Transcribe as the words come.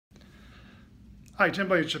Hi, Tim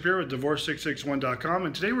Blankenship here with Divorce661.com,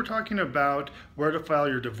 and today we're talking about where to file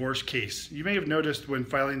your divorce case. You may have noticed when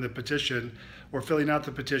filing the petition or filling out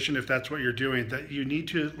the petition, if that's what you're doing, that you need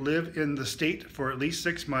to live in the state for at least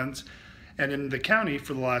 6 months and in the county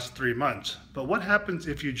for the last 3 months. But what happens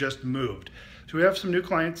if you just moved? So we have some new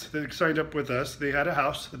clients that signed up with us. They had a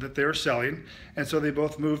house that they were selling, and so they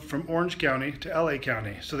both moved from Orange County to LA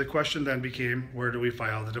County. So the question then became, where do we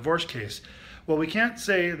file the divorce case? Well, we can't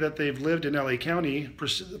say that they've lived in LA County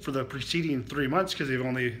for the preceding 3 months because they've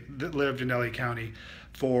only lived in LA County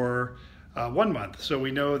for 1 month. So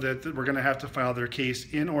we know that we're going to have to file their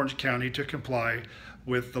case in Orange County to comply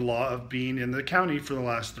with the law of being in the county for the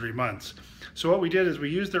last 3 months. So what we did is we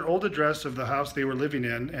used their old address of the house they were living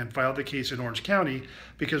in and filed the case in Orange County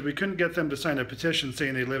because we couldn't get them to sign a petition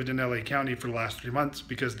saying they lived in LA County for the last 3 months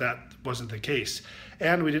because that wasn't the case.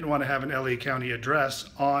 And we didn't want to have an LA County address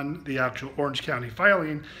on the actual Orange County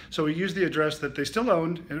filing, so we used the address that they still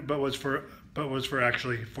owned but was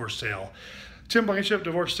actually for sale. Tim Blankenship,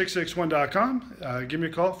 Divorce661.com. Give me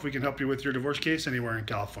a call if we can help you with your divorce case anywhere in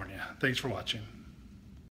California. Thanks for watching.